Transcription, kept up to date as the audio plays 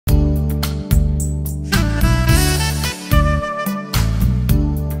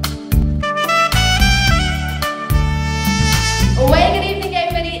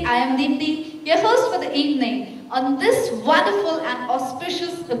on this wonderful and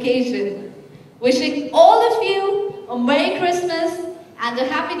auspicious occasion, wishing all of you a Merry Christmas and a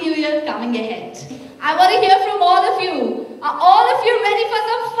Happy New Year coming ahead. I want to hear from all of you. Are all of you ready for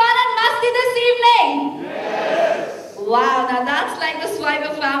some fun and musty this evening? Yes! Wow, now that's like the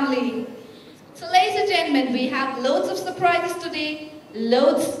Swiper family. So ladies and gentlemen, we have loads of surprises today,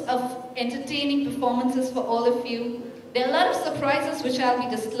 loads of entertaining performances for all of you. There are a lot of surprises which I'll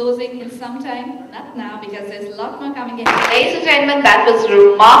be disclosing in some time, not now because there's a lot more coming in. Ladies and gentlemen, that was a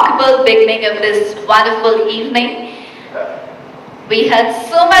remarkable beginning of this wonderful evening. We heard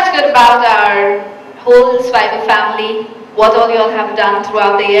so much good about our whole Swiper family, what all you all have done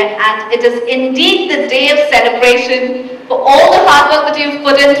throughout the year, and it is indeed the day of celebration for all the hard work that you've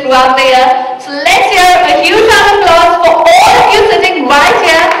put in throughout the year. So let's hear a huge round of applause for all of you sitting right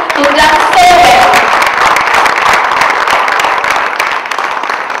here who've done so well.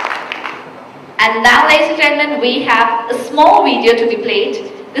 And now, ladies and gentlemen, we have a small video to be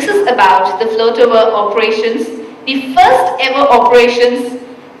played. This is about the float-over operations, the first ever operations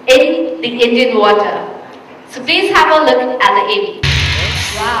in the Indian water. So please have a look at the AV.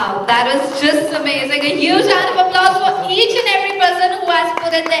 Wow, that was just amazing. A huge round of applause for each and every person who has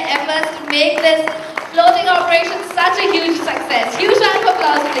put in their efforts to make this floating operation such a huge success. Huge round of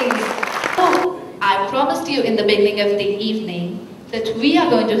applause, please. So, I promised you in the beginning of the evening that we are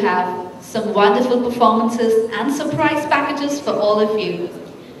going to have some wonderful performances and surprise packages for all of you.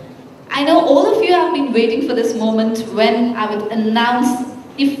 I know all of you have been waiting for this moment when I would announce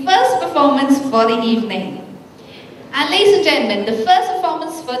the first performance for the evening. And ladies and gentlemen, the first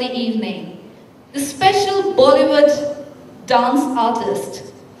performance for the evening, the special Bollywood dance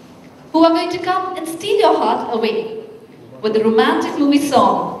artist who are going to come and steal your heart away with the romantic movie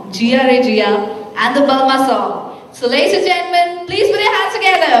song Jia Re Jia and the Balma song. So ladies and gentlemen, please put your hands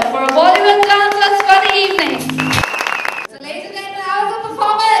together for a Bollywood dancers for the evening. So ladies and gentlemen, how was the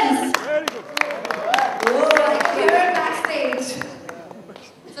performance? Oh, I can hear it backstage.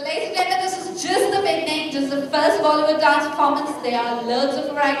 So ladies and gentlemen, this is just the beginning, just the first Bollywood dance performance. There are loads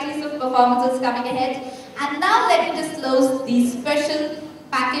of varieties of performances coming ahead. And now let me disclose the special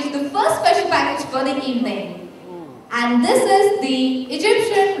package, the first special package for the evening. And this is the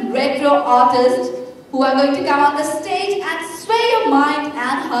Egyptian retro artist who are going to come on the stage and sway your mind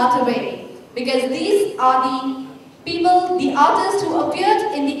and heart away. Because these are the people, the artists who appeared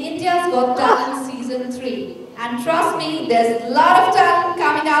in the India's Got Talent Season 3. And trust me, there's a lot of talent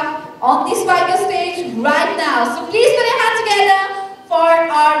coming up on the Swiper stage right now. So please put your hands together for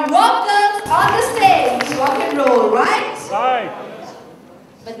our rock girls on the stage. Rock and roll, right? Right.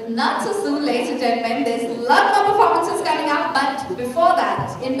 But not so soon, ladies and gentlemen. There's a lot more performances coming up. But before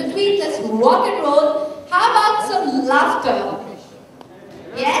that, in between this rock and roll, how about some laughter?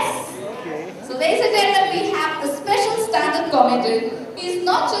 Yes? So ladies and gentlemen, we have a special stand-up comedian. He's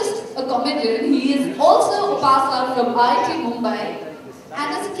not just a comedian, he is also a pass-out from IIT Mumbai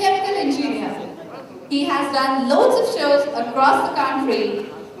and is a chemical engineer. He has done loads of shows across the country,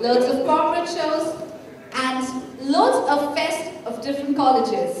 loads of corporate shows and loads of fests of different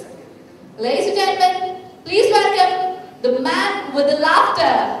colleges. Ladies and gentlemen, please welcome the man with the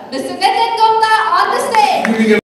laughter, Mr. Nitin Gupta on the stage.